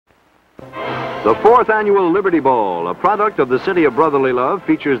The 4th annual Liberty Bowl, a product of the City of Brotherly Love,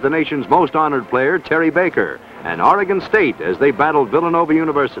 features the nation's most honored player, Terry Baker, and Oregon State as they battled Villanova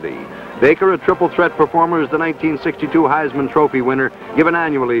University. Baker, a triple threat performer, is the 1962 Heisman Trophy winner, given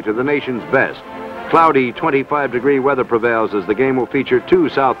annually to the nation's best. Cloudy, 25-degree weather prevails as the game will feature 2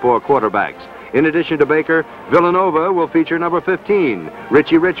 southpaw quarterbacks. In addition to Baker, Villanova will feature number 15,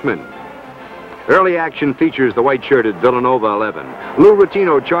 Richie Richmond. Early action features the white-shirted Villanova 11. Lou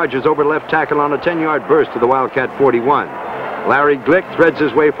Rutino charges over left tackle on a 10-yard burst to the Wildcat 41. Larry Glick threads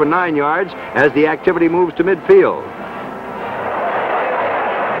his way for 9 yards as the activity moves to midfield.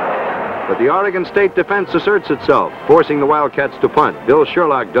 But the Oregon State defense asserts itself, forcing the Wildcats to punt. Bill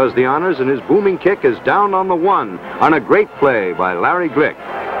Sherlock does the honors, and his booming kick is down on the 1 on a great play by Larry Glick.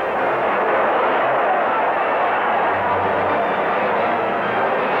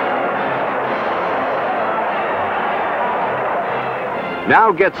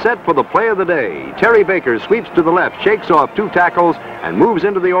 Now gets set for the play of the day. Terry Baker sweeps to the left, shakes off 2 tackles, and moves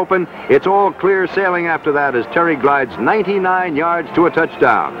into the open. It's all clear sailing after that as Terry glides 99 yards to a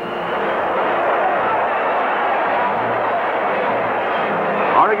touchdown.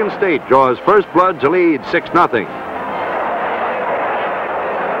 Oregon State draws first blood to lead 6-0.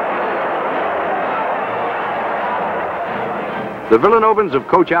 The Villanovans of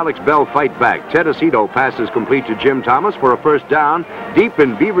Coach Alex Bell fight back. Ted Aceto passes complete to Jim Thomas for a first down, deep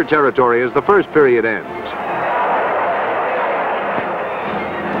in Beaver territory as the first period ends.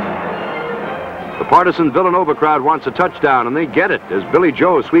 The partisan Villanova crowd wants a touchdown, and they get it as Billy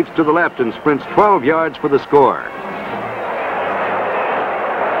Joe sweeps to the left and sprints 12 yards for the score.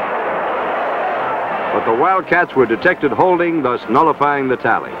 But the Wildcats were detected holding, thus nullifying the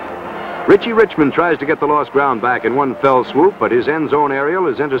tally. Richie Richmond tries to get the lost ground back in one fell swoop, but his end zone aerial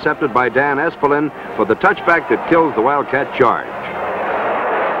is intercepted by Dan Espelin for the touchback that kills the Wildcat charge.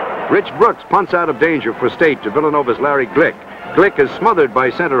 Rich Brooks punts out of danger for State to Villanova's Larry Glick. Glick is smothered by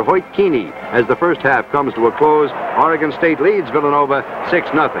center Hoyt Keeney. As the first half comes to a close, Oregon State leads Villanova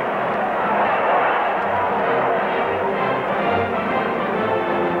 6-0.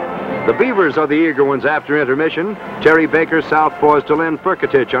 The Beavers are the eager ones after intermission. Terry Baker southpaws to Len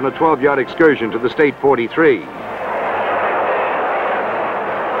Furkatich on a 12-yard excursion to the State 43.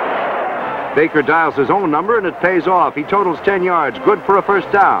 Baker dials his own number, and it pays off. He totals 10 yards, good for a first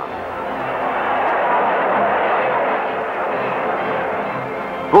down.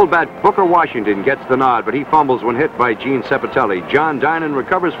 Fullback Booker Washington gets the nod, but he fumbles when hit by Gene Cepatelli. John Dinan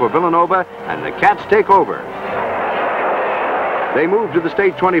recovers for Villanova, and the Cats take over. They move to the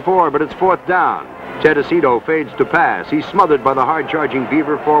State 24, but it's 4th down. Ted Aceto fades to pass. He's smothered by the hard-charging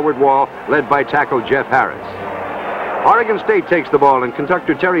Beaver forward wall, led by tackle Jeff Harris. Oregon State takes the ball, and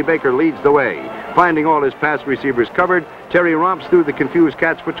conductor Terry Baker leads the way. Finding all his pass receivers covered, Terry romps through the confused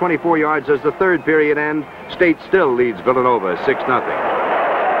Cats for 24 yards as the third period ends. State still leads Villanova 6-0.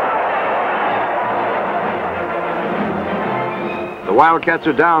 The Wildcats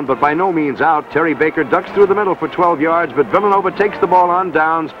are down, but by no means out. Terry Baker ducks through the middle for 12 yards, but Villanova takes the ball on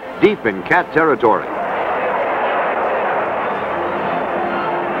downs deep in Cat territory.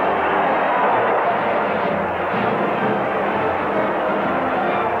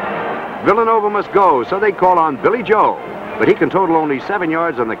 Villanova must go, so they call on Billy Joe, but he can total only 7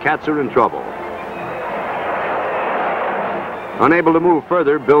 yards, and the Cats are in trouble. Unable to move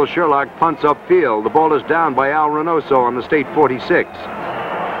further, Bill Sherlock punts upfield. The ball is down by Al Reynoso on the State 46.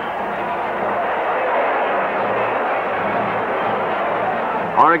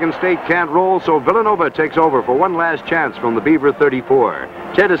 Oregon State can't roll, so Villanova takes over for one last chance from the Beaver 34.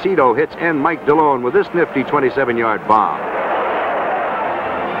 Ted Aceto hits end Mike DeLone with this nifty 27-yard bomb.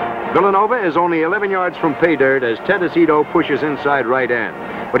 Villanova is only 11 yards from pay dirt as Ted Aceto pushes inside right end.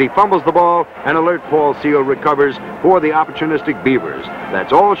 But he fumbles the ball, and Alert Paul Seal recovers for the opportunistic Beavers.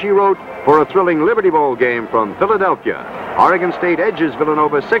 That's all she wrote for a thrilling Liberty Bowl game from Philadelphia. Oregon State edges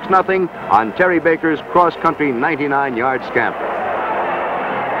Villanova 6-0 on Terry Baker's cross-country 99-yard scamper.